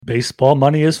Baseball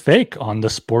Money is Fake on the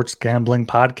Sports Gambling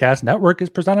Podcast Network is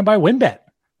presented by WynnBET.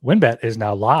 WynnBET is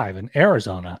now live in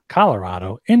Arizona,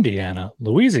 Colorado, Indiana,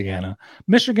 Louisiana,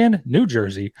 Michigan, New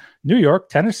Jersey, New York,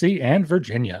 Tennessee, and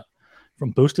Virginia.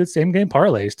 From boosted same-game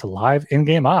parlays to live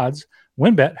in-game odds,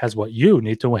 WynnBET has what you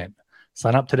need to win.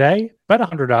 Sign up today, bet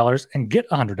 $100, and get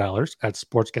 $100 at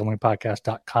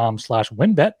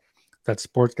sportsgamblingpodcast.com/WynnBET. That's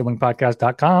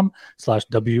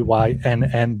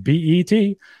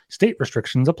sportsgamblingpodcast.com/WYNNBET. State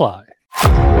restrictions apply.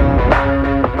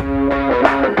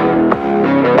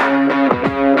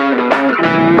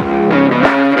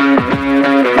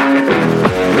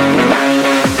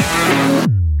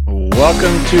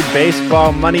 Welcome to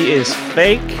Baseball Money is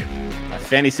Fake, a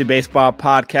fantasy baseball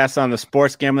podcast on the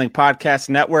Sports Gambling Podcast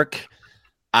Network.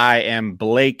 I am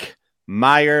Blake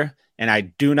Meyer, and I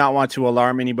do not want to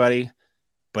alarm anybody,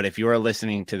 but if you are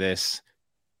listening to this,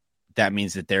 that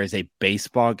means that there is a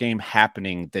baseball game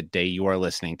happening the day you are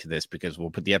listening to this, because we'll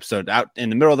put the episode out in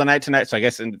the middle of the night tonight. So I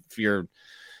guess if you're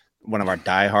one of our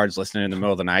diehards listening in the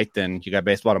middle of the night, then you got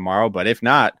baseball tomorrow. But if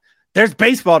not, there's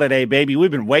baseball today, baby. We've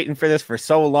been waiting for this for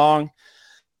so long.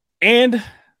 And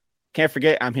can't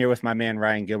forget, I'm here with my man,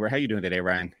 Ryan Gilbert. How you doing today,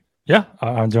 Ryan? Yeah,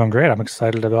 I'm doing great. I'm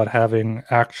excited about having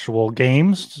actual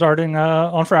games starting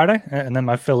on Friday, and then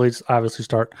my Phillies obviously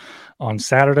start on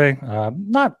Saturday.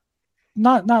 Not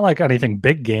like anything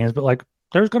big games, but like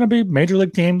there's going to be major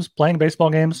league teams playing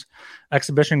baseball games,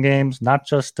 exhibition games, not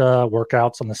just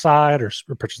workouts on the side or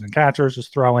pitchers and catchers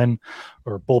just throw in,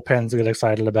 or bullpens to get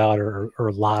excited about,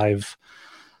 or live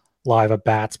at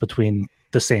bats between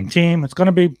the same team. It's going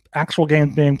to be actual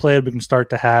games being played. We can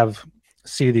start to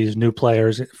see these new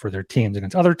players for their teams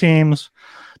against other teams.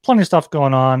 Plenty of stuff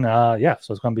going on.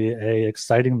 So it's going to be a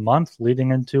exciting month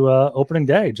leading into opening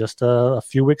day, just a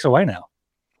few weeks away now.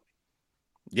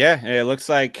 Yeah, it looks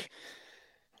like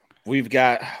we've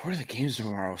got, what are the games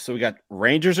tomorrow? So we got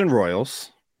Rangers and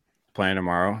Royals playing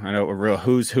tomorrow. I know a real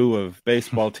who's who of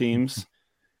baseball teams.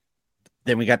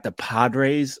 Then we got the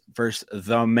Padres versus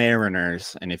the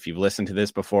Mariners. And if you've listened to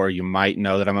this before, you might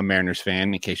know that I'm a Mariners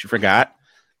fan, in case you forgot.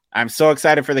 I'm so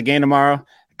excited for the game tomorrow.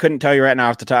 I couldn't tell you right now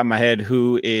off the top of my head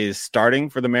who is starting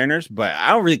for the Mariners, but I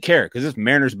don't really care because it's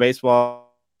Mariners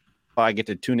baseball. I get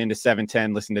to tune into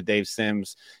 710, listen to Dave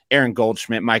Sims, Aaron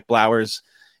Goldschmidt, Mike Blowers,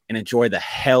 and enjoy the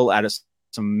hell out of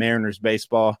some Mariners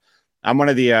baseball. I'm one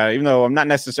of the, even though I'm not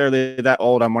necessarily that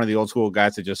old, I'm one of the old school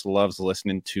guys that just loves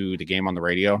listening to the game on the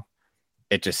radio.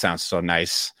 It just sounds so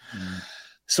nice.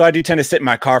 So I do tend to sit in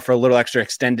my car for a little extra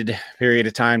extended period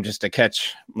of time just to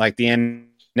catch like the end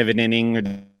of an inning or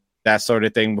that sort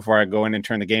of thing before I go in and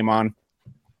turn the game on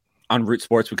Root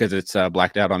Sports because it's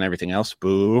blacked out on everything else.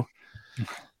 Boo.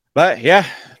 But yeah,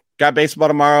 got baseball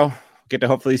tomorrow. Get to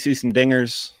hopefully see some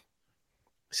dingers,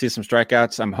 see some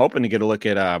strikeouts. I'm hoping to get a look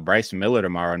at Bryce Miller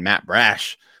tomorrow and Matt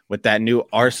Brash with that new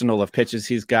arsenal of pitches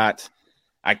he's got.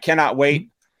 I cannot wait.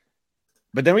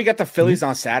 But then we got the Phillies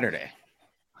on Saturday.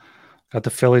 Got the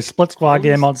Phillies split squad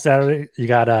game on Saturday. You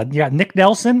got Nick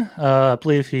Nelson. I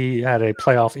believe he had a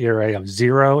playoff ERA of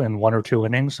 0 in 1 or 2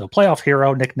 innings. So playoff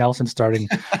hero Nick Nelson starting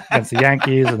against the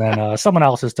Yankees, and then someone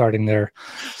else is starting their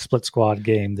split squad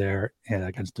game there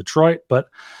against Detroit. But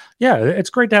yeah, it's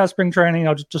great to have spring training.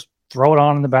 I'll just throw it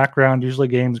on in the background. Usually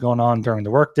games going on during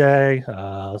the workday.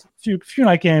 A few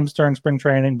night games during spring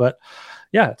training, but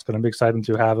yeah, it's going to be exciting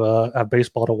to have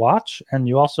baseball to watch. And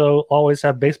you also always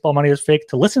have Baseball Money is Fake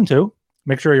to listen to.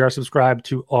 Make sure you are subscribed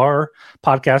to our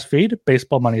podcast feed,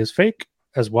 Baseball Money is Fake,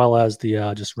 as well as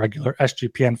the just regular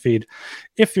SGPN feed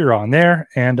if you're on there.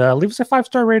 And leave us a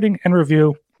 5-star rating and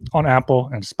review on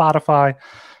Apple and Spotify.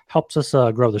 Helps us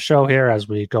grow the show here as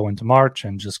we go into March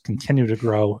and just continue to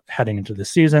grow heading into the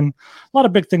season. A lot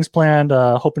of big things planned,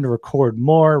 hoping to record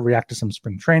more, react to some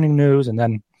spring training news, and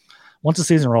then once the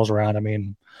season rolls around, I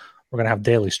mean, we're going to have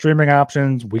daily streaming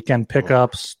options, weekend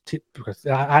pickups.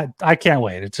 I can't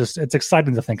wait. It's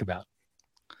exciting to think about.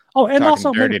 Oh, and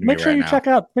also make sure you check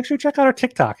out our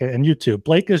TikTok and YouTube.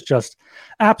 Blake is just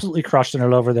absolutely crushing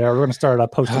it over there. We're going to start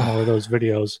posting more of those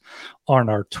videos on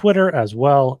our Twitter as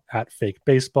well at Fake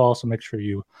Baseball. So make sure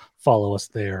you follow us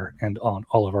there and on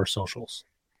all of our socials.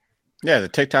 Yeah, the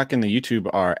TikTok and the YouTube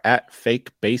are at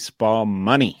Fake Baseball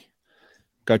Money.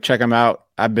 Go check them out.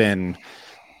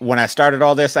 When I started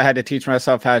all this, I had to teach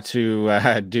myself how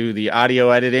to do the audio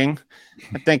editing.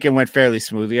 I think it went fairly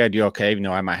smoothly. I do okay, even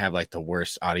though I might have like the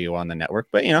worst audio on the network.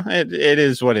 But, you know, it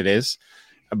is what it is.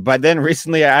 But then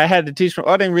recently I had to teach.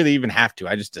 I didn't really even have to.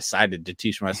 I just decided to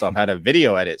teach myself how to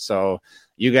video edit. So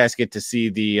you guys get to see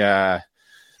the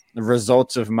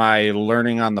results of my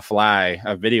learning on the fly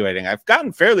of video editing. I've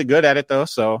gotten fairly good at it, though.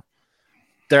 So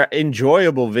they're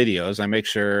enjoyable videos. I make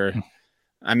sure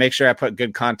I make sure I put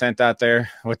good content out there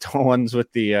with the ones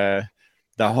with the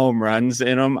home runs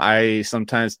in them. I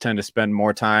sometimes tend to spend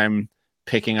more time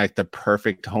picking like the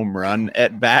perfect home run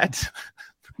at bat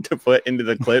to put into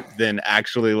the clip than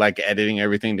actually like editing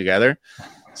everything together.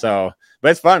 So,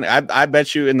 but it's fun. I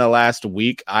bet you in the last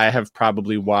week, I have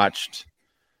probably watched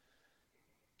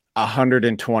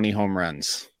 120 home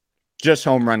runs, just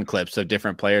home run clips of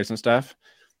different players and stuff.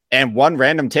 And one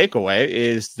random takeaway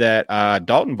is that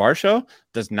Dalton Varsho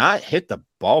does not hit the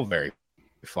ball very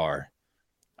far.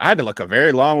 I had to look a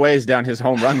very long ways down his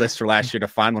home run list for last year to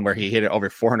find one where he hit it over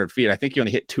 400 feet. I think he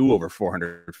only hit 2 over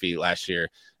 400 feet last year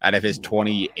out of his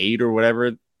 28 or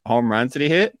whatever home runs that he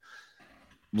hit.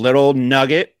 Little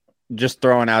nugget just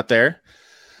throwing out there.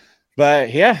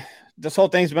 But yeah, this whole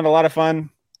thing's been a lot of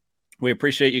fun. We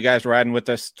appreciate you guys riding with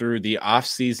us through the off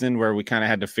season where we kind of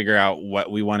had to figure out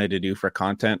what we wanted to do for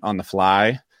content on the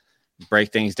fly,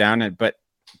 break things down. But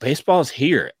baseball's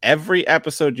here. Every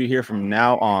episode you hear from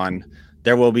now on,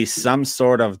 there will be some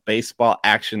sort of baseball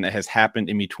action that has happened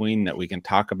in between that we can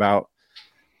talk about,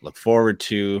 look forward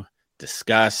to,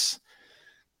 discuss.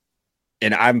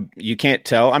 And you can't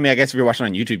tell. I mean, I guess if you're watching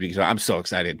on YouTube, you can. I'm so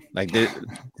excited. Like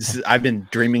I've been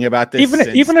dreaming about this.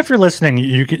 Even if you're listening,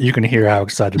 you can hear how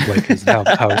excited Blake is. How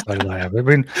excited I am. I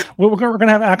mean, we're going to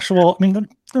have actual. I mean,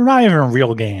 they're not even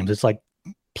real games. It's like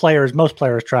most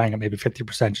players trying at maybe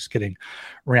 50%, just getting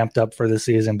ramped up for the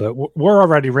season. But we're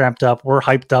already ramped up. We're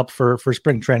hyped up for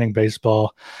spring training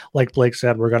baseball. Like Blake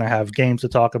said, we're going to have games to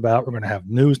talk about. We're going to have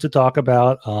news to talk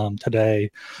about.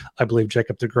 Today, I believe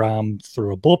Jacob deGrom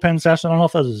threw a bullpen session. I don't know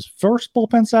if that was his first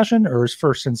bullpen session or his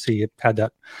first since he had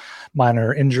that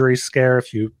minor injury scare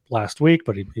last week,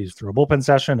 but he's through a bullpen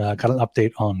session. Got an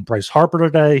update on Bryce Harper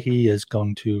today. He is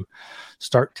going to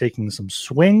start taking some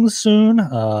swings soon.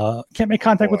 Can't make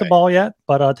contact with the ball yet,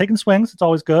 but taking swings, it's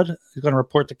always good. He's going to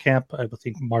report to camp, I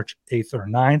think, March 8th or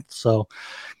 9th. So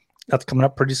that's coming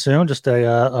up pretty soon, just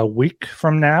a week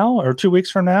from now or 2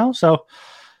 weeks from now. So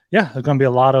yeah, there's going to be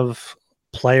a lot of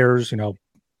players,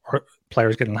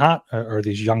 players getting hot. Are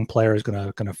these young players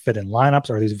going to fit in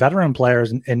lineups? Are these veteran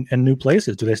players in new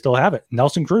places? Do they still have it?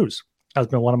 Nelson Cruz has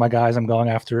been one of my guys I'm going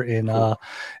after in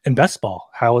best ball.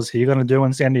 How is he going to do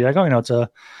in San Diego? It's a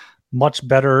much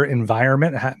better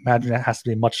environment. Imagine it has to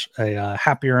be much a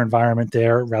happier environment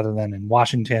there rather than in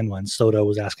Washington when Soto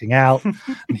was asking out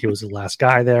and he was the last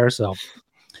guy there. So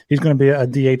he's going to be a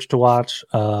DH to watch.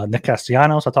 Nick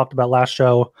Castellanos, I talked about last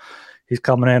show. He's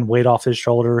coming in, weight off his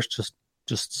shoulders, just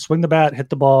swing the bat, hit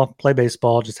the ball, play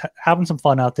baseball, just having some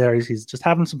fun out there. He's just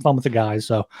having some fun with the guys.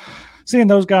 So seeing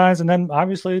those guys, and then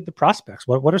obviously the prospects.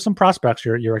 What are some prospects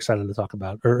you're excited to talk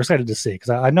about or excited to see?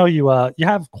 Because I know you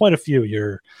have quite a few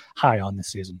you're high on this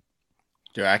season.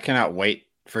 Dude, I cannot wait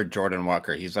for Jordan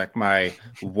Walker. He's like my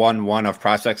one of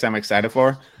prospects I'm excited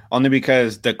for, only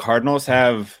because the Cardinals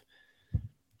have.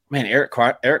 Man, Eric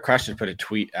Cross just put a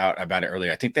tweet out about it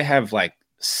earlier. I think they have like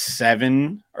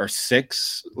 7 or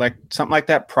 6, like something like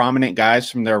that, prominent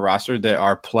guys from their roster that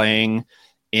are playing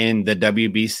in the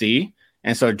WBC.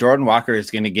 And so Jordan Walker is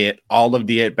going to get all of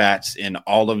the at-bats in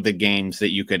all of the games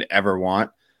that you could ever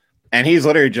want. And he's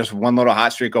literally just one little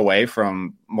hot streak away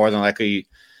from more than likely.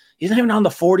 He's not even on the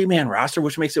 40-man roster,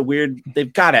 which makes it weird.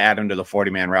 They've got to add him to the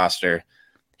 40-man roster.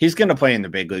 He's going to play in the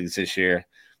big leagues this year.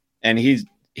 And he's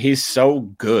so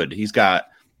good. He's got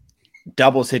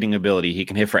doubles hitting ability. He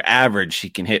can hit for average. He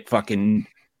can hit fucking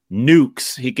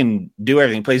nukes. He can do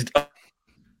everything. He plays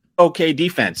okay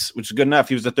defense, which is good enough.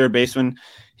 He was the third baseman.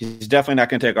 He's definitely not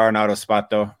going to take Arenado's spot,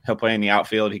 though. He'll play in the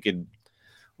outfield. He could,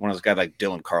 one of those guys like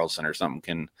Dylan Carlson or something,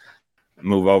 can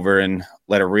move over and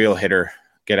let a real hitter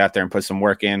get out there and put some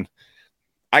work in.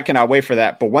 I cannot wait for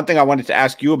that. But one thing I wanted to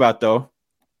ask you about, though,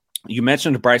 you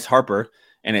mentioned Bryce Harper,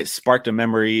 and it sparked a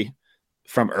memory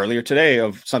from earlier today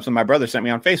of something my brother sent me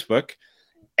on Facebook.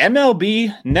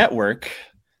 MLB Network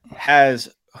has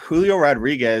Julio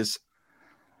Rodriguez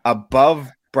above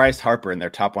Bryce Harper in their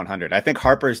top 100. I think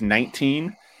Harper is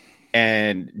 19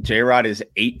 and J-Rod is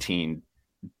 18.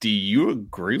 Do you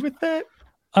agree with that?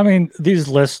 I mean, these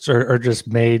lists are just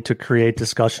made to create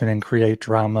discussion and create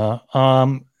drama.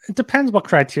 It depends what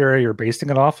criteria you're basing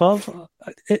it off of.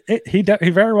 He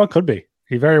very well could be.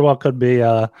 He very well could be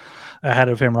ahead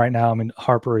of him right now. I mean,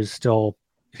 Harper is still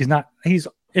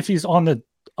if he's on the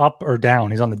up or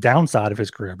down, he's on the downside of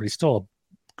his career, but he's still a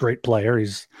great player.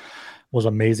 Was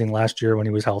amazing last year when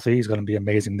he was healthy. He's going to be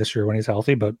amazing this year when he's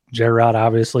healthy. But J-Rod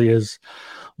obviously is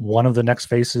one of the next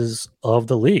faces of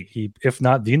the league. If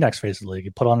not the next face of the league. He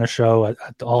put on a show at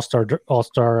the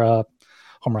All-Star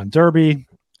Home Run Derby.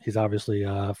 He's obviously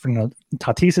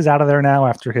Tatis is out of there now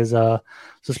after his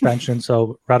suspension.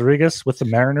 So Rodriguez with the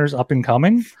Mariners up and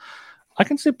coming. I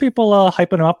can see people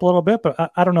hyping him up a little bit,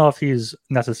 but I don't know if he's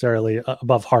necessarily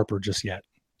above Harper just yet.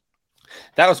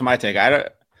 That was my take.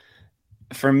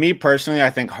 For me personally, I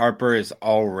think Harper is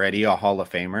already a Hall of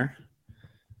Famer,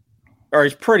 or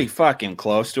he's pretty fucking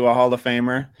close to a Hall of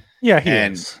Famer. Yeah, he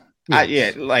is.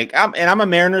 I'm a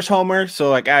Mariners homer,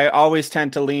 so like I always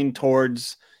tend to lean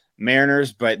towards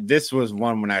Mariners, but this was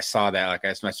one when I saw that, like I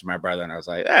messaged my brother and I was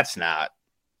like,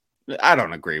 I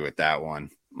don't agree with that one.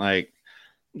 Like,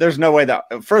 there's no way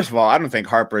that, first of all, I don't think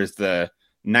Harper is the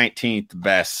 19th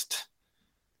best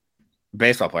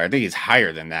baseball player. I think he's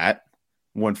higher than that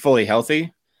when fully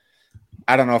healthy.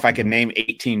 I don't know if I could name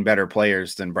 18 better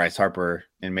players than Bryce Harper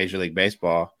in Major League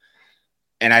Baseball.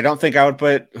 And I don't think I would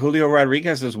put Julio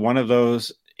Rodriguez as one of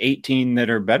those 18 that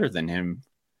are better than him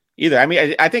either. I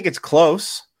mean, I think it's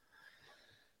close.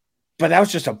 But that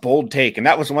was just a bold take. And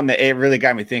that was one that it really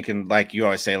got me thinking, like you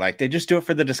always say, like, they just do it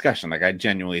for the discussion. Like, I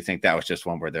genuinely think that was just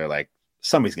one where they're like,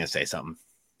 somebody's going to say something.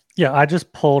 Yeah, I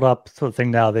just pulled up the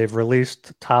thing now. They've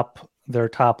released their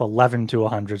top 11 to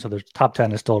 100. So their top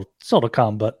 10 is still to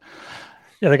come. But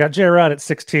yeah, they got J-Rod at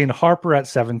 16, Harper at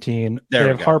 17. They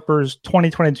have Harper's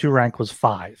 2022 rank was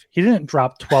 5. He didn't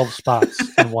drop 12 spots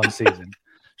in one season.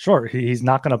 Sure, he's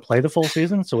not going to play the full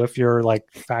season. So if you're like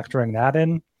factoring that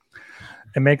in,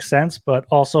 it makes sense, but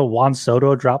also Juan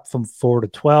Soto dropped from 4 to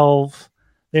 12.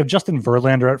 They have Justin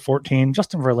Verlander at 14.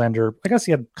 Justin Verlander, I guess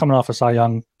he had coming off a Cy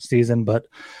Young season, but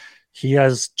he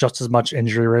has just as much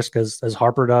injury risk as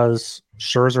Harper does.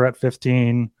 Scherzer at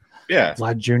 15. Yeah.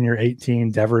 Vlad Jr.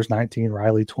 18. Devers 19.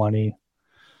 Riley 20.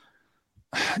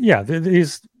 Yeah,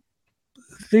 these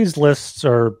lists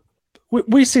are.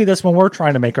 We see this when we're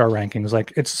trying to make our rankings.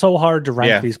 Like, it's so hard to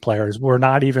rank these players. We're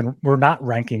not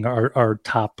ranking our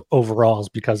top overalls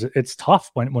because it's tough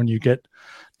when you get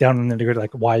down in the nitty-gritty,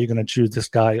 like, why are you going to choose this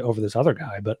guy over this other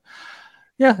guy? But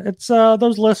yeah, it's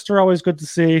those lists are always good to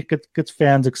see. Gets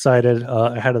fans excited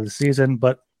ahead of the season.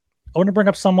 But I want to bring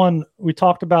up someone we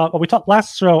talked about. Well, we talked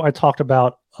last show. I talked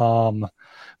about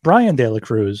Brian De La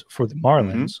Cruz for the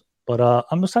Marlins. Mm-hmm. But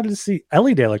I'm excited to see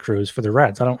Elly De La Cruz for the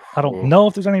Reds. I don't know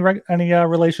if there's any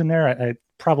relation there. I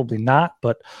probably not.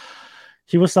 But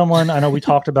he was someone I know we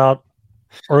talked about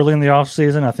early in the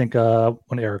offseason. I think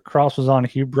when Eric Cross was on,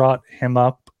 he brought him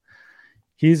up.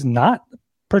 He's not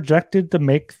projected to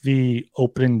make the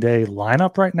opening day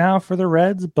lineup right now for the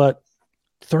Reds, but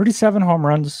 37 home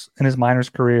runs in his minors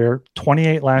career,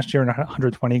 28 last year in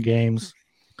 120 games,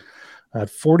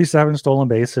 47 stolen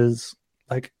bases.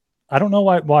 Like, I don't know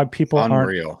why people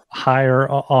aren't higher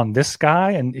on this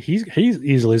guy, and he's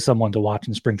easily someone to watch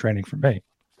in spring training for me.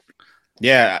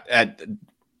 Yeah,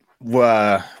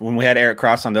 when we had Eric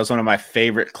Cross on, that was one of my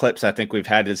favorite clips I think we've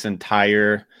had this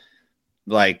entire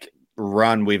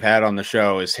run we've had on the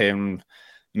show, is him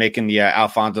making the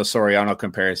Alfonso Soriano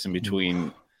comparison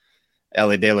between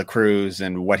Elly De La Cruz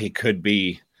and what he could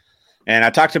be. And I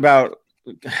talked about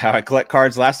how I collect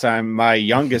cards last time. My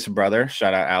youngest brother,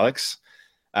 shout out Alex,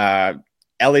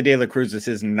 Elly De La Cruz is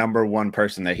his number one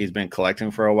person that he's been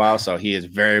collecting for a while. So he is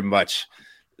very much,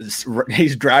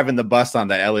 he's driving the bus on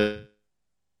that Elly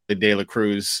De La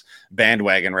Cruz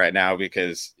bandwagon right now,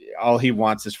 because all he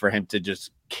wants is for him to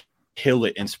just kill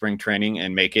it in spring training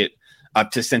and make it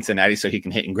up to Cincinnati so he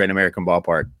can hit in Great American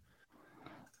Ballpark.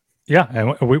 Yeah,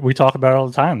 and we talk about it all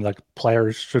the time. Like,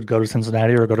 players should go to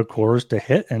Cincinnati or go to Coors to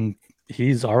hit, and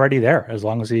he's already there as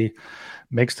long as he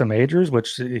makes the majors,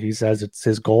 which he says it's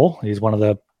his goal. He's one of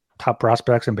the top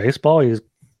prospects in baseball. He's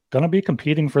going to be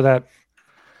competing for that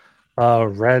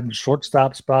Red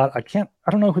shortstop spot. I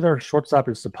don't know who their shortstop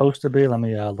is supposed to be. Let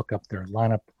me look up their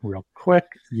lineup real quick.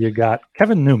 You got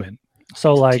Kevin Newman.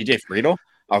 So like TJ Friedl.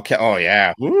 Okay. Oh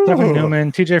yeah. Ooh. Kevin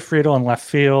Newman, TJ Friedl in left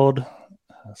field,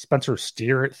 Spencer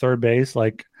Steer at third base.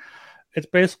 Like, it's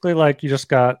basically like you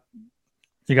got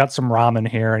some ramen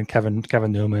here and Kevin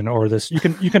Newman, or this. You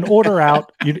can order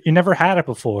out. You never had it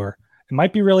before. It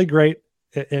might be really great.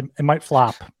 It might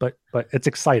flop, but it's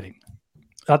exciting.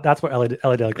 That's what Elly De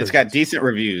La Cruz. It's got decent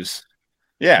reviews.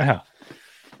 Yeah.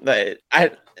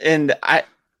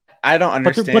 I don't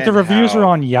understand. But the reviews are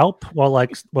on Yelp. Well,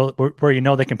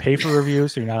 where they can pay for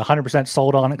reviews, so you're not 100%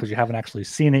 sold on it because you haven't actually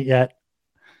seen it yet.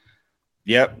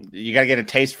 Yep, you got to get a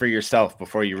taste for yourself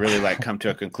before you really come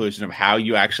to a conclusion of how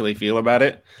you actually feel about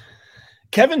it.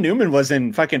 Kevin Newman was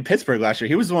in fucking Pittsburgh last year.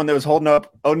 He was the one that was holding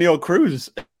up O'Neal Cruz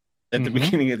at the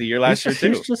beginning of the year last year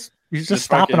too. He's just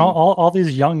stopping all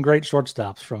these young great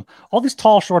shortstops from all these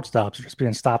tall shortstops are just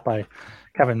being stopped by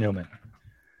Kevin Newman.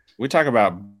 We talk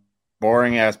about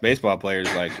boring ass baseball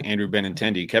players like Andrew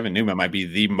Benintendi. Kevin Newman might be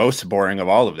the most boring of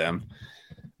all of them.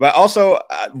 But also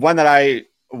one that I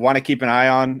want to keep an eye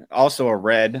on, also a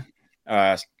red,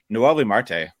 Noelvi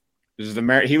Marte.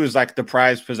 He was like the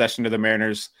prized possession to the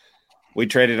Mariners. We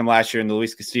traded him last year in the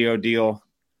Luis Castillo deal.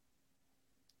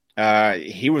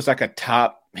 He was like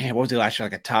what was he last year?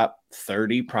 Like a top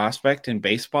 30 prospect in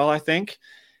baseball, I think.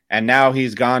 And now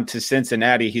he's gone to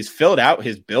Cincinnati. He's filled out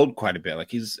his build quite a bit.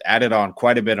 Like he's added on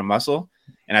quite a bit of muscle.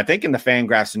 And I think in the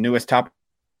Fangraphs, the newest top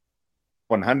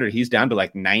 100, he's down to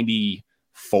like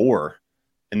 94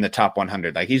 in the top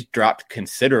 100. Like he's dropped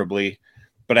considerably,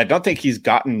 but I don't think he's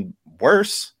gotten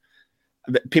worse.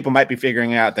 People might be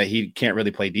figuring out that he can't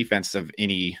really play defense at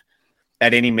any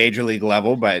major league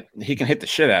level, but he can hit the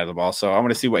shit out of the ball. So I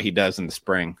want to see what he does in the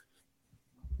spring.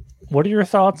 What are your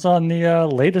thoughts on the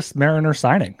latest Mariner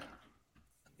signing?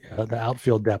 The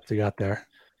outfield depth you got there.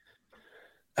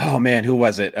 Oh man, who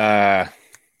was it?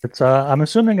 It's I'm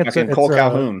assuming it's Cole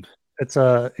Calhoun. It's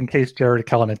in case Jared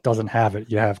Kelenic doesn't have it,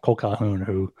 you have Cole Calhoun,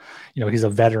 who, he's a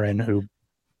veteran who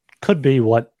could be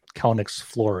what Kelenic's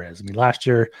floor is. I mean, last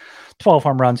year, 12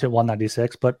 home runs, hit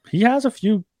 196, but he has a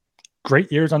few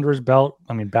great years under his belt.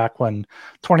 I mean, back when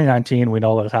 2019, we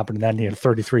know what happened then. He had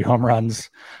 33 home runs.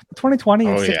 2020,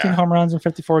 he had 16 home runs in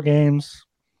 54 games.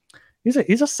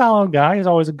 He's a solid guy. He's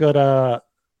always a good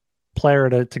player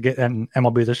to get in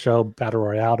MLB The Show Battle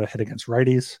Royale to hit against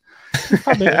righties.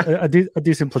 Probably a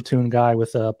decent platoon guy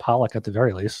with Pollock at the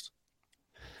very least.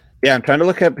 Yeah, I'm trying to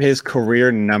look up his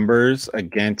career numbers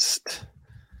against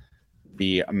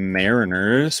the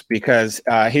Mariners because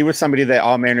he was somebody that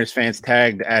all Mariners fans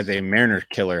tagged as a Mariners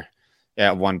killer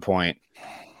at one point.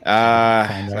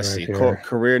 Let's see.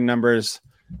 Career numbers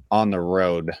on the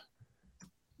road.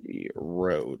 The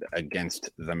road against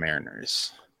the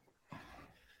Mariners.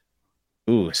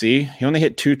 Ooh, see? He only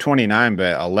hit 229,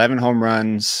 but 11 home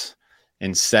runs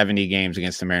in 70 games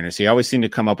against the Mariners. He always seemed to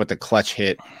come up with a clutch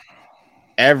hit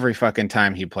every fucking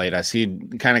time he played us.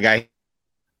 He'd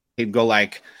go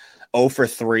like 0 for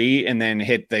 3 and then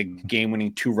hit the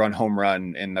game-winning 2-run home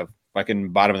run in the fucking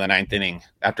bottom of the 9th inning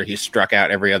after he struck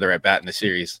out every other at-bat in the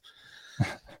series.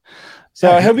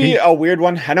 So he'll be a weird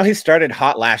one. I know he started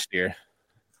hot last year.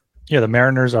 Yeah, the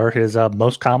Mariners are his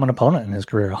most common opponent in his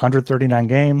career. 139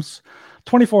 games,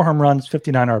 24 home runs,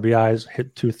 59 RBIs,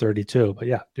 hit 232. But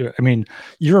yeah, I mean,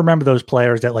 you remember those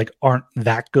players that like aren't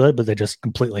that good, but they just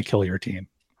completely kill your team.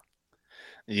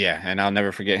 Yeah, and I'll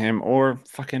never forget him or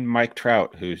fucking Mike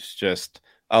Trout, who's just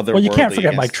otherworldly. Well, you can't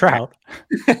forget Mike Trout.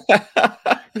 He's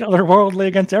otherworldly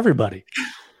against everybody.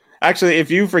 Actually, if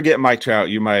you forget Mike Trout,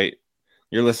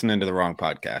 you're listening to the wrong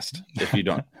podcast. If you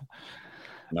don't.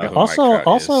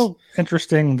 Also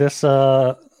interesting this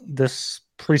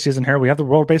preseason here, we have the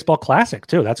World Baseball Classic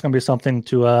too. That's going to be something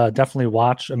to definitely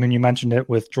watch. I mean, you mentioned it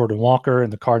with Jordan Walker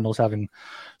and the Cardinals having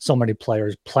so many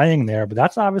players playing there, but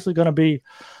that's obviously going to be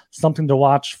something to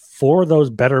watch for those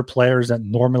better players that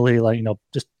normally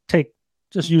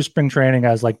just use spring training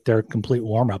as like their complete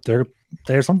warm up.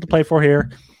 There's something to play for here,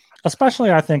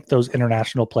 especially I think those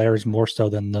international players more so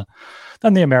than the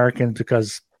Americans,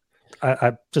 because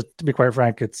I just to be quite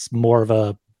frank, it's more of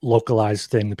a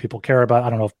localized thing that people care about. I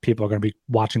don't know if people are going to be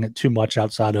watching it too much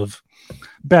outside of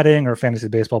betting or fantasy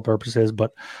baseball purposes,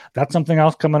 but that's something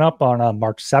else coming up on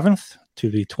March 7th to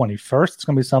the 21st. It's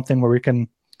going to be something where we can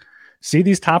see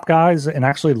these top guys and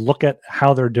actually look at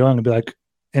how they're doing and be like,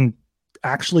 and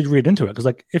actually read into it. Because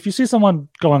like if you see someone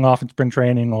going off in spring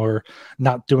training or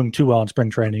not doing too well in spring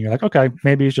training, you're like, okay,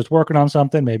 maybe he's just working on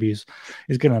something, maybe he's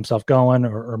getting himself going,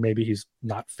 or maybe he's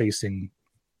not facing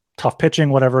tough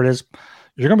pitching, whatever it is.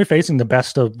 You're going to be facing the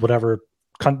best of whatever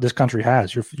this country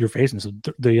has. You're facing. So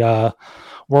the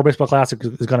World Baseball Classic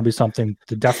is going to be something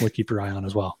to definitely keep your eye on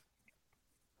as well.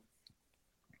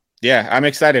 Yeah, I'm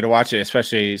excited to watch it,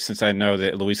 especially since I know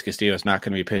that Luis Castillo is not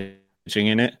going to be pitching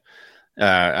in it.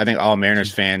 I think all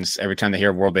Mariners fans, every time they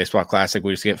hear World Baseball Classic,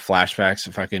 we just get flashbacks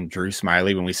of fucking Drew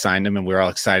Smyly when we signed him and we were all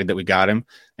excited that we got him.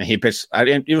 And he pitched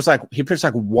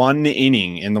like one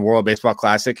inning in the World Baseball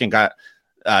Classic and got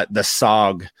the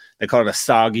SOG. They call it a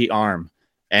soggy arm.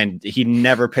 And he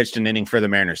never pitched an inning for the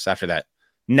Mariners after that.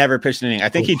 Never pitched an inning. I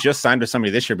think he just signed with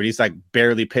somebody this year, but he's like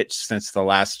barely pitched since the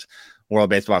last World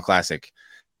Baseball Classic.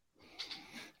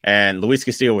 And Luis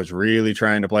Castillo was really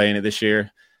trying to play in it this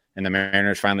year. And the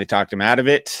Mariners finally talked him out of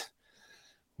it.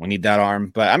 We need that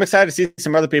arm. But I'm excited to see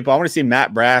some other people. I want to see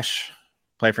Matt Brash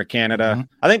play for Canada.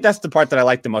 Mm-hmm. I think that's the part that I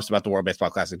like the most about the World Baseball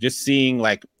Classic. Just seeing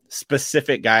like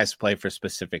specific guys play for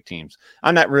specific teams.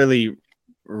 I'm not really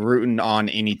rooting on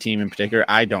any team in particular.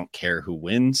 I don't care who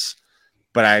wins.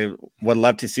 But I would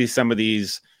love to see some of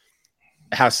these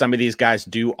how some of these guys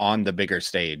do on the bigger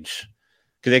stage,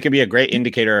 because they can be a great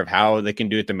indicator of how they can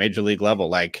do at the major league level.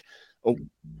 Like,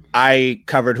 I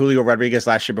covered Julio Rodriguez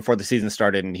last year before the season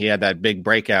started, and he had that big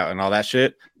breakout and all that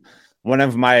shit. One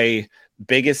of my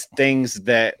biggest things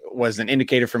that was an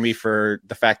indicator for me for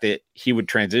the fact that he would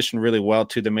transition really well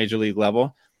to the major league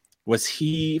level was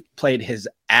he played his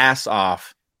ass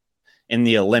off in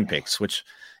the Olympics, which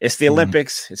it's the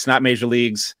Olympics. It's not major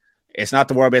leagues. It's not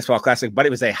the World Baseball Classic, but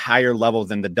it was a higher level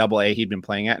than the AA he'd been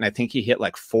playing at. And I think he hit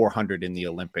like 400 in the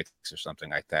Olympics or something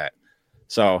like that.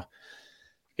 So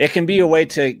it can be a way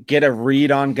to get a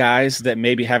read on guys that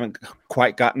maybe haven't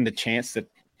quite gotten the chance that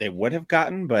they would have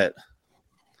gotten, but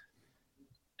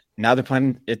now they're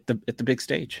playing at the big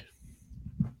stage.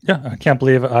 Yeah, I can't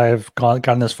believe I've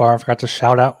gotten this far. I forgot to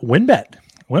shout out WynnBET.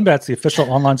 WynnBET's the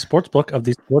official online sports book of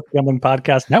the Sports Gambling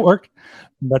Podcast Network.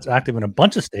 WynnBET's active in a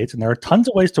bunch of states, and there are tons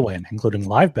of ways to win, including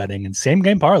live betting and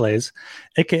same-game parlays,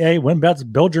 a.k.a. WynnBET's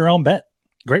Build Your Own Bet.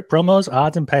 Great promos,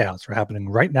 odds, and payouts are happening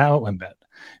right now at WynnBET.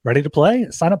 Ready to play?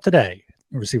 Sign up today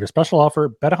and receive a special offer.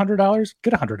 Bet $100,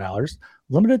 get $100,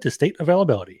 limited to state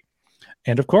availability.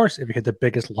 And, of course, if you hit the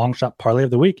biggest long shot parlay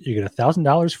of the week, you get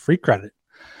 $1,000 free credit.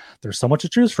 There's so much to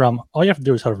choose from. All you have to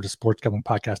do is head over to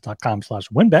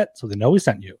sportsgamblingpodcast.com/WynnBET so they know we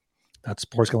sent you. That's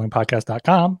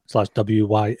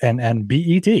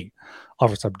sportsgamblingpodcast.com/WYNNBET.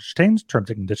 Offer subject to change, terms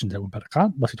and conditions at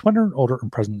WynnBET.com. Must be 21 or older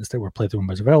and present in the state where playthrough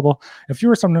window is available. If you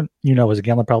or someone you know has a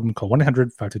gambling problem, call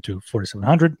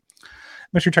 1-800-522-4700.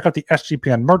 Make sure you check out the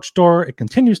SGPN merch store. It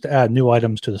continues to add new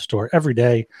items to the store every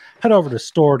day. Head over to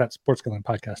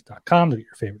store.sportsgamblingpodcast.com to get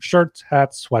your favorite shirts,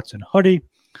 hats, sweats, and hoodie.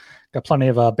 Got plenty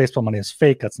of Baseball Money is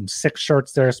Fake. Got some sick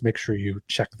shirts there, so make sure you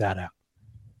check that out.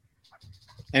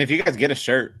 And if you guys get a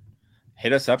shirt,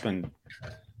 hit us up and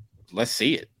let's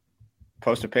see it.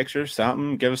 Post a picture,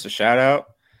 something, give us a shout out.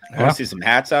 I want to see some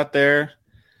hats out there.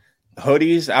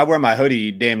 Hoodies. I wear my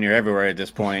hoodie damn near everywhere at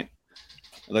this point.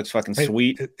 It looks fucking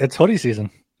sweet. It's hoodie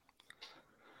season.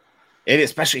 It is,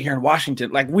 especially here in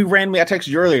Washington. Like I texted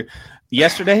you earlier.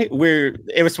 Yesterday,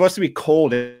 it was supposed to be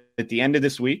cold at the end of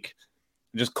this week.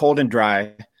 Just cold and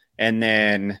dry. And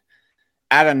then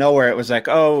out of nowhere, it was like,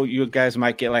 oh, you guys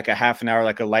might get like a half an hour,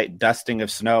 like a light dusting of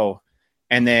snow.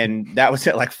 And then that was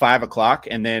at like 5:00.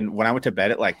 And then when I went to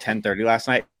bed at like 10:30 last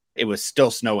night, it was still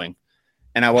snowing.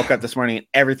 And I woke up this morning and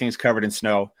everything's covered in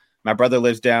snow. My brother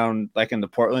lives down like in the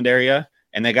Portland area,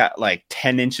 and they got like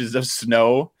 10 inches of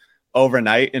snow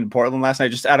overnight in Portland last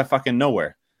night, just out of fucking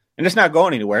nowhere. And it's not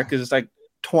going anywhere because it's like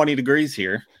 20 degrees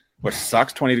here, which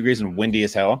sucks, 20 degrees and windy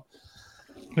as hell.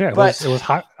 Yeah, it was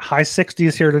high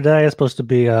 60s here today. It's supposed to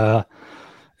be in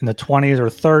the 20s or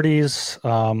 30s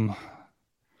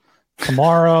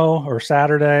tomorrow or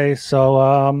Saturday.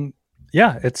 So,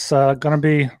 it's going to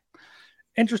be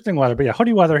interesting weather. But yeah,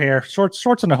 hoodie weather here.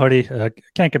 Shorts and a hoodie.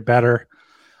 Can't get better.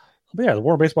 But yeah, the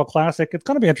World Baseball Classic. It's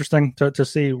going to be interesting to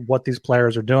see what these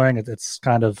players are doing. It's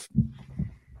kind of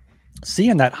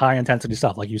seeing that high intensity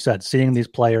stuff, like you said, seeing these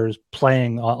players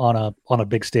playing on a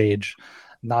big stage.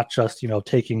 Not just,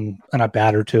 taking an at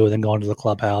bat or two and then going to the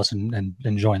clubhouse and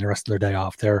enjoying the rest of their day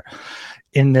off. They're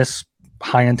in this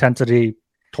high intensity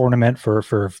tournament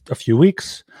for a few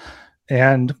weeks,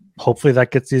 and hopefully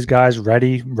that gets these guys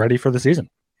ready for the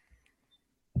season.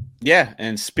 Yeah,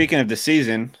 and speaking of the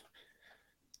season,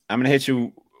 I'm going to hit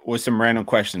you with some random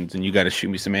questions, and you got to shoot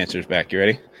me some answers back. You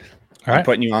ready? All right. I'm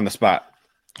putting you on the spot.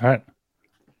 All right.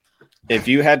 If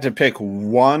you had to pick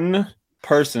one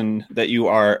person that you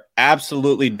are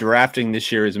absolutely drafting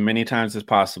this year as many times as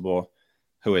possible,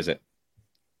 who is it?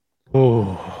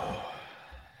 Oh,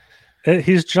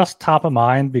 he's just top of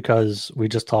mind because we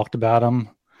just talked about him.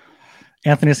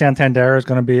 Anthony Santander is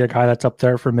going to be a guy that's up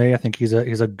there for me. I think he's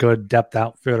a good depth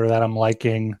outfitter that I'm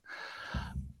liking.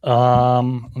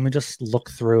 Let me just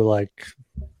look through like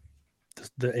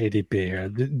the ADP here.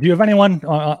 Do you have anyone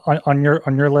on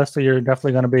your list that you're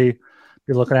definitely going to be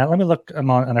looking at? Let me look. I'm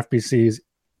on FBC's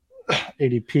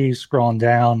ADP, scrolling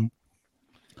down.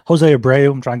 Jose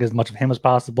Abreu, I'm trying to get as much of him as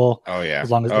possible. Oh yeah,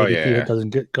 as long as ADP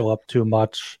doesn't go up too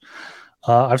much.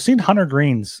 I've seen Hunter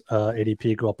Green's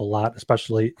ADP go up a lot,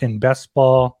 especially in best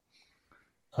ball.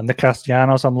 Nick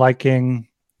Castellanos, I'm liking.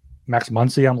 Max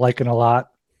Muncy, I'm liking a lot.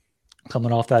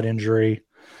 Coming off that injury,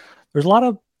 there's a lot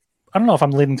of. I don't know if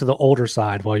I'm leaning to the older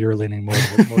side while you're leaning more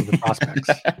to the prospects.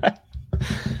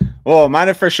 Well, mine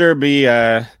would for sure be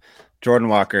Jordan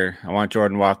Walker. I want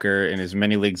Jordan Walker in as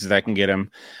many leagues as I can get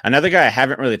him. Another guy I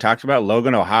haven't really talked about,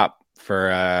 Logan O'Hoppe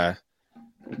for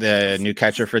the new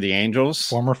catcher for the Angels.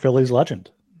 Former Phillies legend.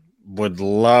 would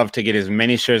love to get as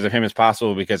many shares of him as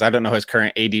possible because I don't know his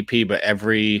current ADP, but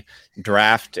every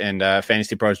draft and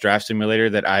Fantasy Pros draft simulator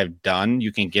that I've done,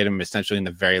 you can get him essentially in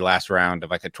the very last round of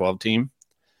like a 12 team,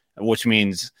 which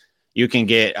means you can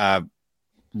get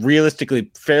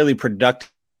realistically fairly productive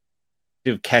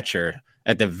catcher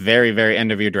at the very, very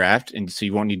end of your draft. And so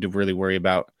you won't need to really worry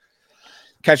about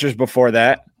catchers before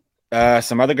that.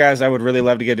 Some other guys I would really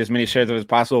love to get as many shares of as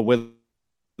possible with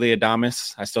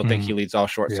Adames. I still think he leads all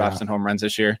shortstops and home runs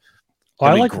this year.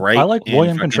 Well, I like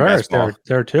William Contreras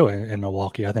there too in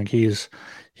Milwaukee. I think he's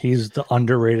the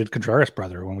underrated Contreras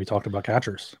brother when we talked about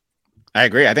catchers. I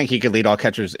agree. I think he could lead all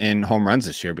catchers in home runs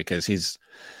this year because he's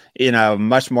in a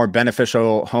much more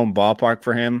beneficial home ballpark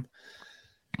for him.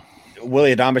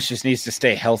 Willy Adames just needs to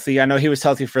stay healthy. I know he was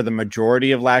healthy for the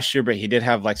majority of last year, but he did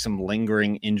have like some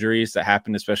lingering injuries that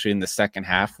happened, especially in the second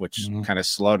half, which kind of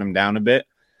slowed him down a bit.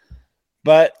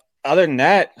 But other than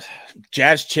that,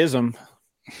 Jazz Chisholm.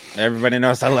 Everybody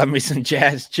knows I love me some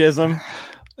Jazz Chisholm.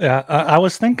 Yeah, I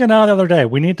was thinking the other day,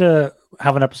 we need to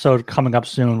have an episode coming up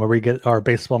soon where we get our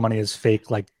Baseball Money is Fake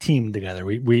like team together.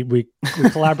 We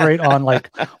collaborate on like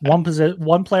one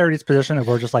player at each position, and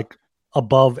we're just like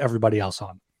above everybody else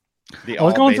on. I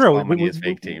was going through.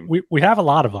 We have a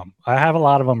lot of them. I have a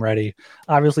lot of them ready.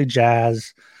 Obviously,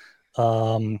 Jazz.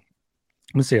 Let me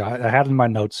see. I had in my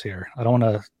notes here. I don't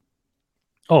want to.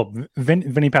 Oh,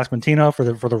 Vinny Pasquantino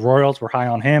for the Royals. We're high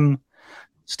on him.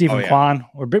 Stephen Kwan.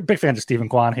 We're big fans of Stephen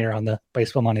Kwan here on the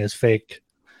Baseball Money is Fake.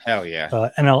 Hell yeah.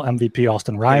 NL MVP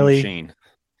Austin Riley.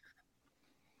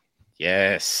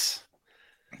 Yes.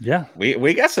 Yeah.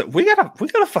 We got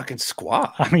a fucking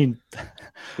squad. I mean,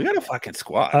 we got a fucking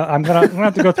squad. I'm gonna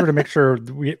have to go through to make sure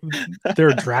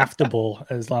they're draftable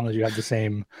as long as you have the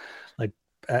same like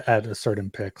at a certain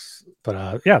picks.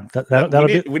 But yeah,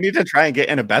 we need to try and get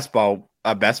in a best ball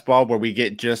where we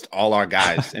get just all our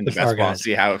guys in the best ball and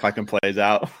see how it fucking plays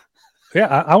out. Yeah,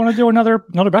 I want to do another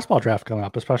best ball draft coming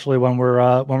up, especially when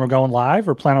we're going live.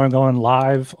 We're planning on going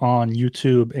live on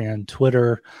YouTube and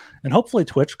Twitter, and hopefully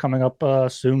Twitch coming up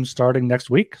soon, starting next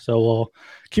week. So we'll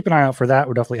keep an eye out for that.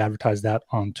 We'll definitely advertise that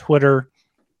on Twitter,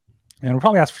 and we'll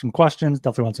probably ask for some questions.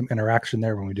 Definitely want some interaction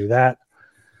there when we do that.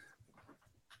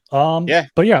 Yeah,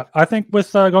 but yeah, I think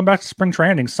with going back to spring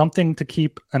training, something to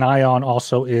keep an eye on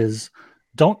also is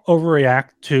don't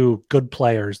overreact to good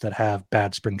players that have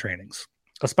bad spring trainings.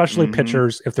 Especially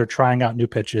pitchers if they're trying out new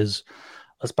pitches,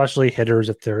 especially hitters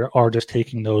if they are just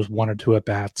taking those one or two at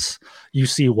bats. You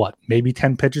see maybe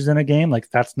 10 pitches in a game. Like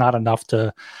that's not enough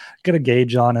to get a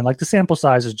gauge on. And like the sample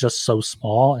size is just so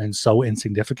small and so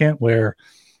insignificant where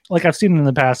like I've seen in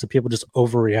the past that people just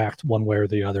overreact one way or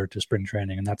the other to spring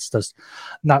training. And that's just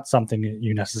not something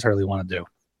you necessarily want to do.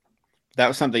 That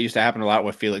was something that used to happen a lot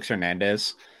with Felix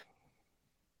Hernandez.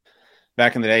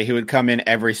 Back in the day, he would come in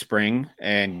every spring,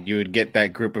 and you would get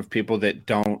that group of people that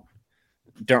don't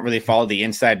really follow the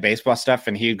inside baseball stuff.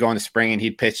 And he'd go in the spring and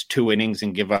he'd pitch 2 innings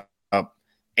and give up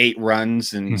 8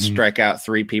 runs and strike out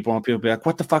 3 people. And people would be like,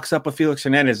 "What the fuck's up with Felix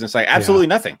Hernandez?" And it's like absolutely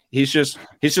nothing. He's just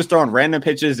throwing random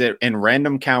pitches in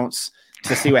random counts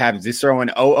to see what happens. He's throwing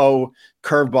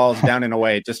curveballs down and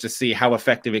away just to see how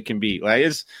effective it can be. Like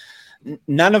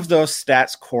none of those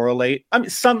stats correlate. I mean,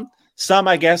 some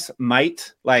I guess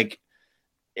might like.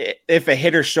 If a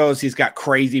hitter shows he's got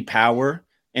crazy power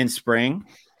in spring,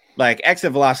 like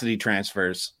exit velocity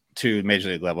transfers to major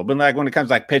league level. But like when it comes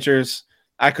to like pitchers,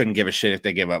 I couldn't give a shit if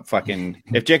they give up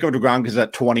if Jacob deGrom gives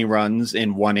up 20 runs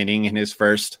in 1 inning in his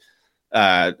first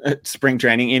spring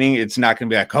training inning, it's not going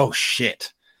to be like, oh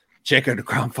shit, Jacob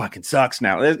deGrom fucking sucks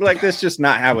now. It's like, that's just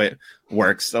not how it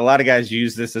works. A lot of guys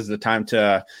use this as the time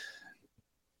to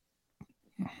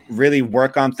really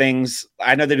work on things.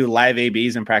 I know they do live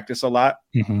ABs in practice a lot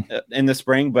in the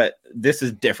spring, but this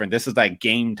is different. This is like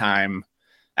game time,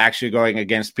 actually going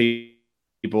against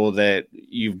people that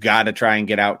you've got to try and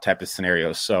get out type of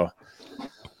scenarios. So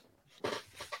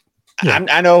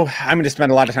I know I'm going to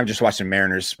spend a lot of time just watching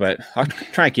Mariners, but I'll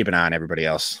try and keep an eye on everybody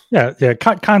else. Yeah.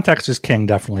 Context is king,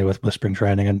 definitely with spring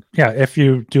training. And yeah, if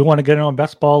you do want to get in on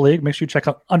Best Ball League, make sure you check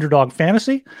out Underdog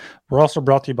Fantasy. We're also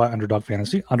brought to you by Underdog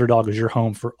Fantasy. Underdog is your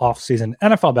home for off-season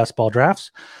NFL best ball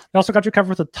drafts. They also got you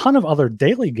covered with a ton of other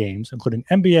daily games, including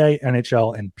NBA,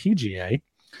 NHL, and PGA.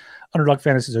 Underdog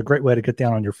Fantasy is a great way to get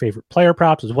down on your favorite player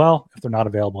props as well, if they're not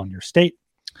available in your state.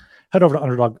 Head over to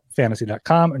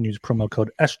UnderdogFantasy.com and use promo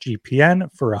code SGPN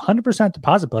for a 100%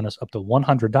 deposit bonus up to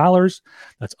 $100.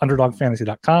 That's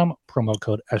UnderdogFantasy.com, promo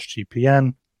code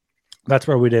SGPN. That's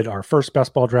where we did our first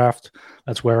best ball draft.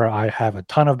 That's where I have a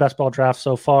ton of best ball drafts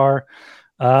so far.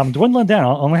 Dwindling down.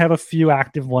 I'll only have a few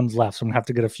active ones left, so I'm gonna have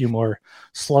to get a few more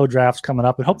slow drafts coming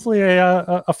up, and hopefully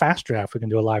a fast draft. We can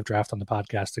do a live draft on the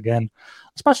podcast again,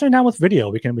 especially now with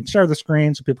video. We can share the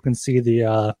screen so people can see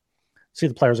the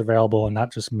players available, and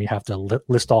not just me have to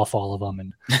list off all of them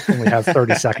and only have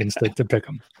 30 seconds to pick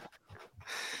them.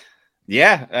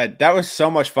 Yeah, that was so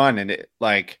much fun, and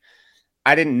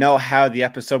I didn't know how the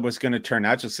episode was going to turn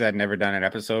out just because I'd never done an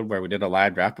episode where we did a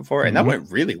live draft before, and that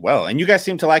went really well. And you guys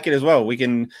seem to like it as well. We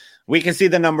can see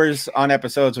the numbers on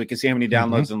episodes. We can see how many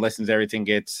downloads and listens everything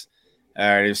gets.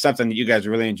 It was something that you guys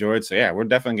really enjoyed. So yeah, we're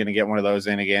definitely going to get one of those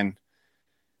in again.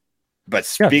 But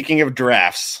speaking of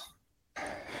drafts,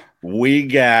 we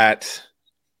got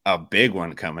a big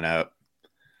one coming up.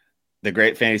 The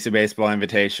Great Fantasy Baseball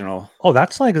Invitational. Oh,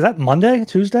 is that Monday,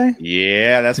 Tuesday?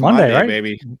 Yeah, that's Monday, right?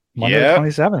 Baby. Monday, the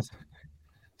 27th.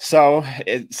 So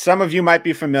some of you might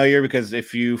be familiar because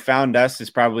if you found us, it's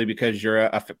probably because you're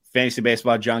a fantasy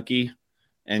baseball junkie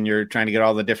and you're trying to get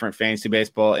all the different fantasy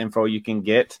baseball info you can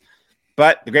get.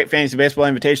 But the Great Fantasy Baseball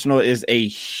Invitational is a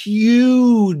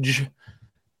huge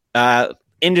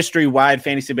industry-wide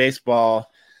fantasy baseball.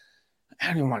 I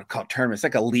don't even want to call it tournament. It's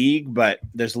like a league, but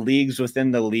there's leagues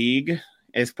within the league.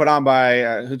 It's put on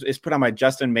by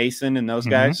Justin Mason and those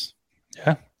guys.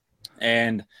 Yeah.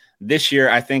 And this year,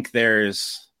 I think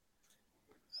there's,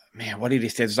 what did he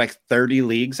say? There's like 30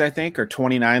 leagues, I think, or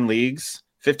 29 leagues,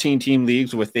 15-team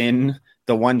leagues within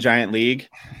the one giant league.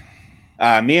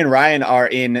 Me and Ryan are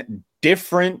in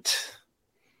different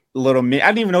little, I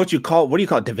don't even know what do you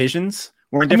call it, divisions?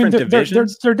 We're in different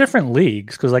divisions. They're different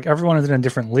leagues because everyone is in a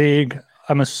different league.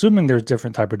 I'm assuming there's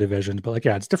different type of divisions, but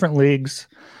it's different leagues.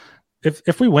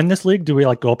 If we win this league, do we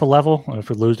go up a level? Or if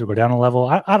we lose, do we go down a level?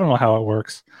 I don't know how it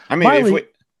works. I mean,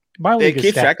 my league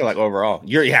keeps track of overall.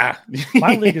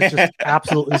 My league is just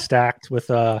absolutely stacked with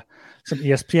some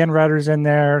ESPN writers in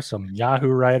there, some Yahoo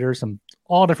writers, some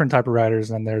all different type of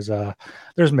writers, and there's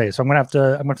me. So I'm gonna have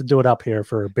to do it up here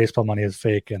for Baseball Money is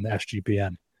Fake and the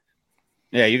SGPN.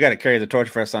 Yeah, you got to carry the torch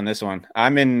for us on this one.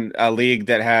 I'm in a league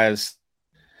that has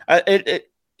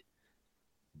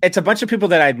it's a bunch of people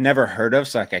that I've never heard of,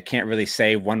 so I can't really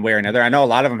say one way or another. I know a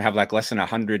lot of them have less than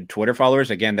 100 Twitter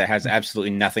followers. Again, that has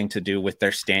absolutely nothing to do with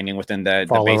their standing within the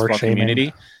baseball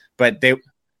community. But they're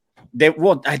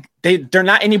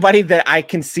not anybody that I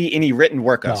can see any written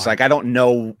work of. No. So I don't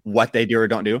know what they do or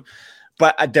don't do.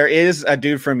 But there is a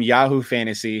dude from Yahoo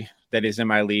Fantasy that is in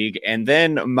my league, and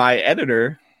then my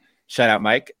editor, shout out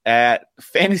Mike at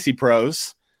Fantasy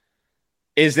Pros,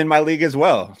 is in my league as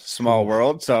well. Small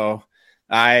world. So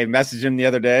I messaged him the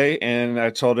other day and I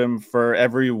told him for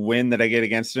every win that I get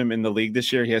against him in the league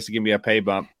this year, he has to give me a pay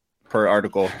bump per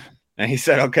article. And he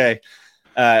said, okay.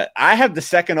 I have the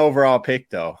second overall pick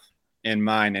though in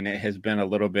mine. And it has been a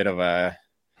little bit of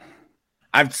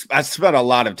I've spent a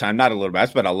lot of time, not a little bit, I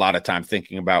spent a lot of time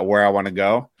thinking about where I want to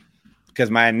go because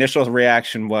my initial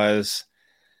reaction was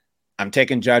I'm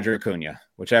taking Judge or Acuna,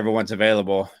 whichever one's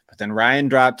available. But then Ryan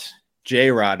dropped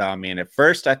J-Rod on me. And at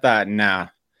first I thought, nah,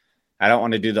 I don't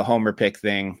want to do the homer pick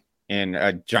thing in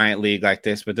a giant league like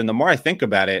this. But then the more I think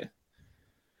about it,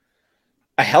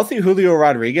 a healthy Julio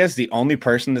Rodriguez, the only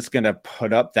person that's going to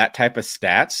put up that type of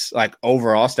stats, like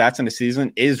overall stats in the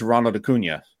season, is Ronald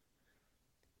Acuna.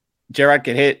 J-Rod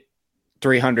could hit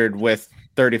 300 with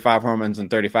 35 home runs and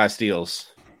 35 steals.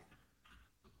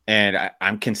 And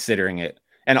I'm considering it.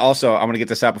 And also, I'm going to get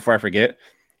this out before I forget.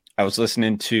 I was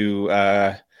listening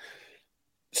to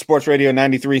Sports Radio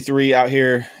 93.3 out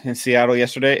here in Seattle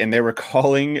yesterday, and they were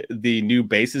calling the new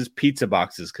bases pizza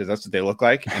boxes because that's what they look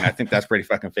like. And I think that's pretty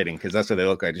fucking fitting because that's what they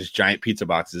look like, just giant pizza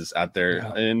boxes out there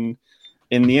in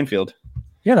the infield.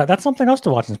 Yeah, that's something else to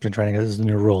watch in spring training. This is the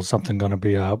new rules. Something going to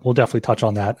be. We'll definitely touch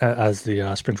on that as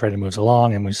the spring training moves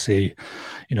along, and we see,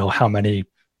 how many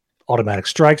automatic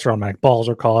strikes or automatic balls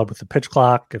are called with the pitch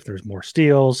clock. If there's more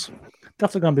steals,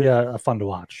 definitely going to be a fun to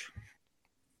watch.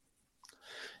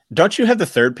 Don't you have the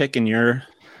third pick in your?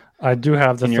 I do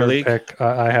have the third pick.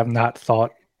 I have not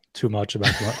thought too much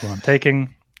about what I'm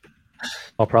taking.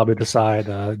 I'll probably decide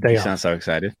day off. You sound so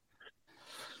excited.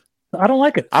 I don't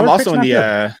like it. I'm also in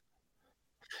the.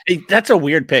 That's a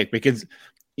weird pick because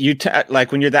you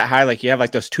when you're that high, you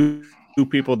have those two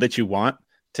people that you want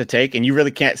to take, and you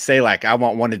really can't say I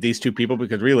want one of these two people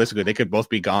because realistically they could both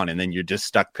be gone, and then you're just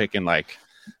stuck picking all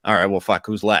right, well, fuck,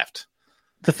 who's left?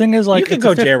 The thing is, you can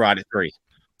go J-Rod at 3.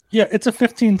 Yeah, it's a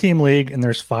 15-team league, and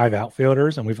there's 5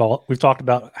 outfielders, and we've talked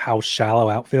about how shallow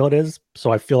outfield is.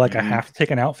 So I feel like I have to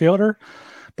take an outfielder,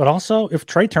 but also if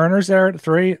Trey Turner's there at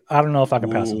 3, I don't know if I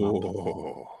can pass him up.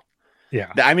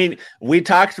 Yeah, I mean, we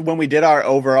talked when we did our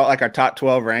overall, our top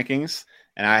 12 rankings,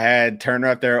 and I had Turner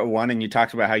up there at 1, and you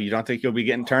talked about how you don't think you'll be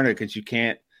getting Turner because you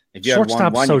can't. If you had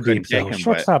 1-1, so you couldn't deep, take though. him.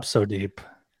 Shortstop's so deep.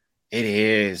 It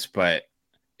is, but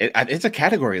it's a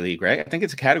category league, right? I think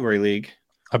it's a category league.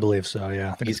 I believe so,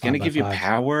 yeah. I think he's going to give you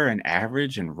power and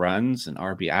average and runs and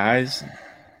RBIs and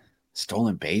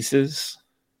stolen bases.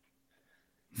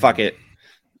 Fuck it.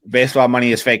 Baseball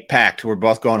money is fake packed. We're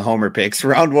both going homer picks.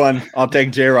 Round 1, I'll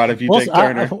take J-Rod if you take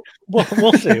Turner.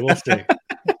 We'll see. We'll see.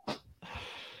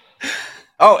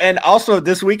 Oh, and also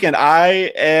this weekend,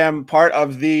 I am part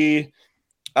of the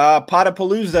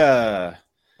Potapalooza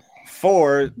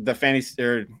for the fantasy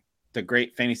or the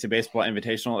Great Fantasy Baseball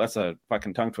Invitational. That's a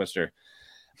fucking tongue twister.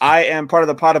 I am part of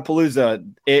the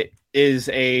Potapalooza. It is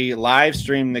a live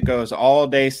stream that goes all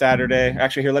day Saturday.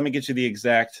 Actually, here, let me get you the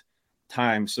exact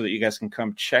time so that you guys can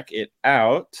come check it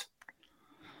out.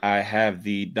 I have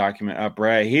the document up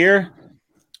right here.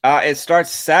 It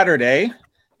starts Saturday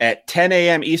at 10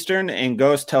 a.m. Eastern and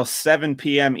goes till 7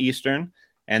 p.m. Eastern.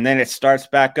 And then it starts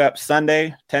back up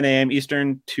Sunday, 10 a.m.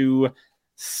 Eastern to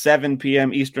 7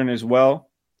 p.m. Eastern as well.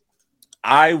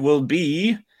 I will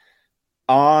be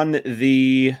on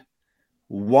the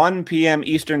 1 p.m.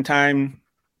 Eastern time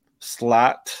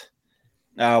slot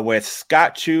with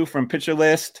Scott Chu from Pitcher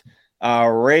List,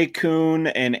 Ray Kuhn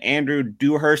and Andrew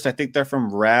Dewhurst. I think they're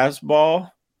from Rasball,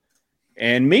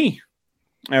 and me.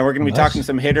 And we're going to be talking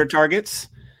some hitter targets.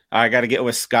 I got to get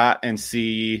with Scott and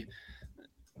see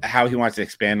how he wants to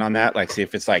expand on that. Like, see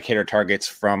if it's like hitter targets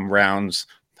from rounds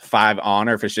 5 on,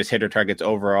 or if it's just hitter targets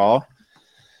overall.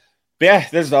 But yeah,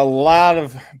 there's a lot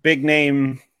of big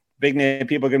name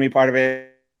people going to be part of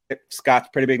it. Scott's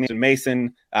pretty big name.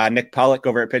 Mason, Nick Pollock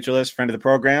over at Pitcher List, friend of the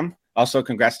program. Also,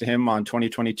 congrats to him on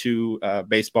 2022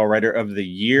 Baseball Writer of the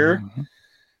Year.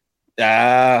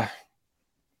 Mm-hmm.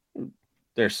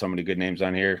 There's so many good names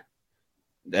on here.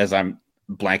 As I'm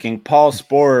blanking, Paul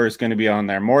Sporer is going to be on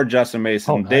there. More Justin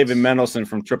Mason, David Mendelson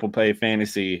from Triple Play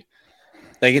Fantasy.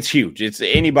 Like, it's huge. It's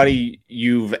anybody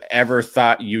you've ever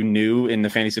thought you knew in the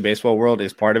fantasy baseball world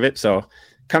is part of it. So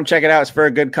come check it out. It's for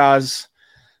a good cause.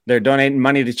 They're donating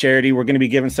money to charity. We're going to be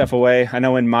giving stuff away. I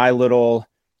know in my little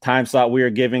time slot, we are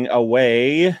giving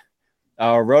away a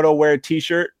RotoWare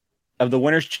t-shirt of the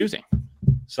winner's choosing.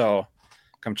 So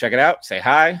come check it out. Say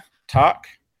hi, talk.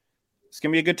 It's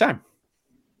going to be a good time.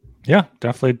 Yeah,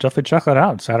 definitely check that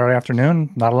out. Saturday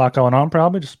afternoon, not a lot going on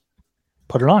probably. Just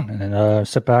put it on and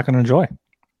sit back and enjoy.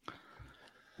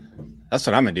 That's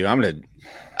what I'm going to do.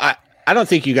 I don't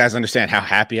think you guys understand how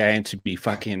happy I am to be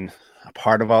fucking a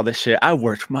part of all this shit. I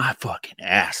worked my fucking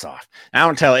ass off. I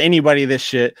don't tell anybody this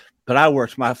shit, but I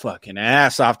worked my fucking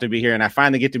ass off to be here, and I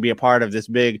finally get to be a part of this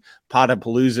big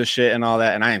Potapalooza shit and all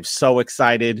that, and I am so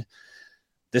excited.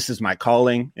 This is my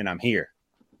calling, and I'm here.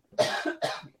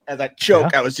 As I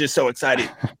choke, I was just so excited.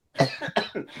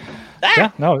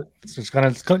 Yeah, no, it's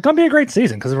gonna be a great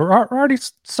season because we're already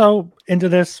so into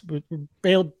this. We've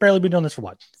barely been doing this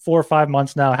for 4 or 5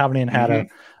 months now. Haven't even had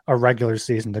a regular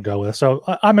season to go with. So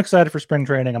I'm excited for spring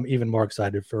training. I'm even more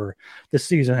excited for this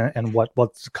season and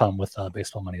what's to come with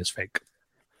Baseball Money is Fake.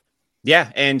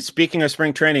 Yeah, and speaking of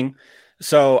spring training,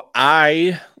 so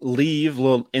I leave.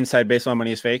 Little inside Baseball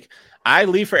Money is Fake. I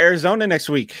leave for Arizona next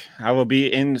week. I will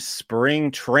be in spring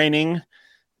training,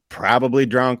 probably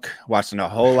drunk, watching a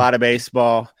whole lot of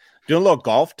baseball, doing a little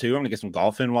golf too. I'm going to get some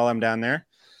golf in while I'm down there,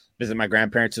 visit my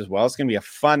grandparents as well. It's going to be a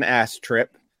fun ass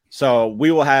trip. So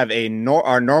we will have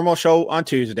our normal show on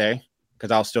Tuesday because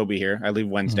I'll still be here. I leave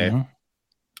Wednesday.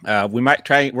 Mm-hmm. We're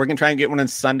going to try and get one on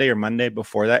Sunday or Monday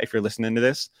before that if you're listening to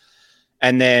this.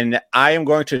 And then I am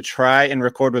going to try and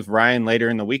record with Ryan later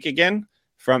in the week again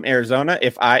from Arizona.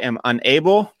 If I am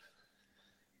unable,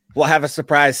 we'll have a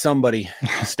surprise somebody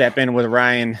step in with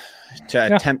Ryan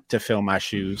to attempt to fill my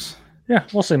shoes. Yeah,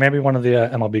 we'll see. Maybe one of the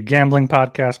MLB gambling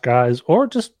podcast guys, or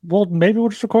maybe we'll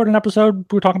just record an episode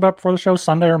we were talking about before the show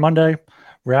Sunday or Monday,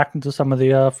 reacting to some of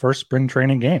the first spring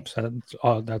training games. That's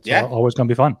always going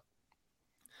to be fun.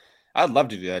 I'd love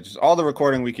to do that. Just all the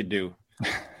recording we could do.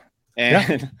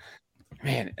 And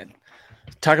man,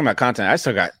 talking about content, I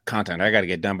still got content I got to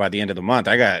get done by the end of the month.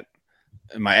 I got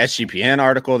my SGPN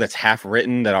article that's half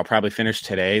written that I'll probably finish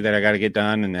today that I got to get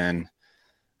done. And then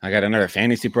I got another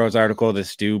Fantasy Pros article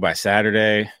that's due by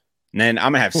Saturday. And then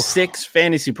I'm going to have 6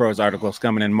 Fantasy Pros articles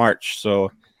coming in March.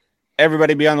 So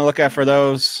everybody be on the lookout for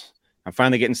those. I'm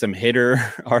finally getting some hitter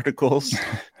articles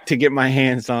to get my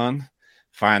hands on.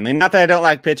 Finally. Not that I don't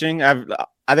like pitching.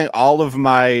 I think all of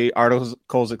my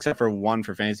articles, except for one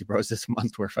for Fantasy Pros this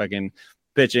month, were fucking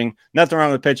pitching. Nothing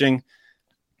wrong with pitching.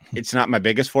 It's not my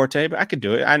biggest forte, but I could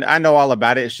do it. I know all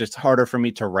about it. It's just harder for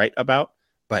me to write about.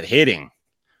 But hitting,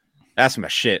 that's my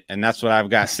shit. And that's what I've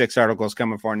got 6 articles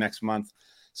coming for next month.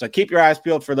 So keep your eyes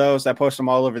peeled for those. I post them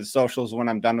all over the socials when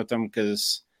I'm done with them,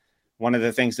 because one of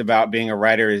the things about being a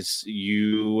writer is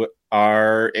you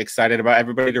are excited about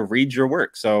everybody to read your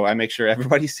work. So I make sure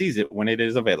everybody sees it when it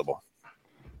is available.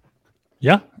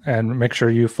 Yeah, and make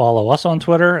sure you follow us on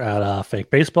Twitter at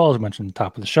Fake Baseball, as mentioned at the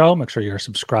top of the show. Make sure you're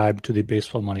subscribed to the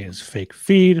Baseball Money is Fake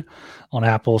feed on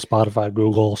Apple, Spotify,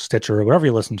 Google, Stitcher, wherever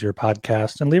you listen to your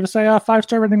podcast, and leave us a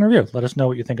 5-star rating review. Let us know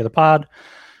what you think of the pod.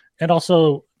 And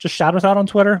also, just shout us out on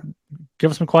Twitter.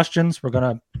 Give us some questions. We're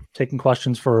going to taking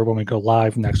questions for when we go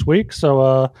live next week.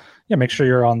 So, make sure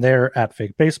you're on there at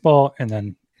Fake Baseball. And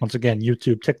then, once again,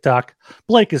 YouTube, TikTok.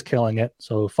 Blake is killing it.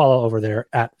 So, follow over there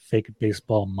at Fake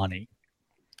Baseball Money.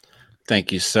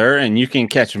 Thank you, sir. And you can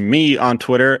catch me on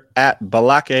Twitter at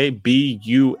Buhlockay,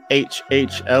 BUHHLOCKAYE.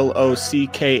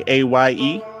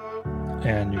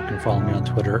 And you can follow me on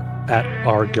Twitter at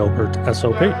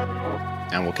RGilbertSOP.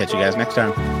 And we'll catch you guys next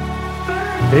time.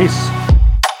 Peace.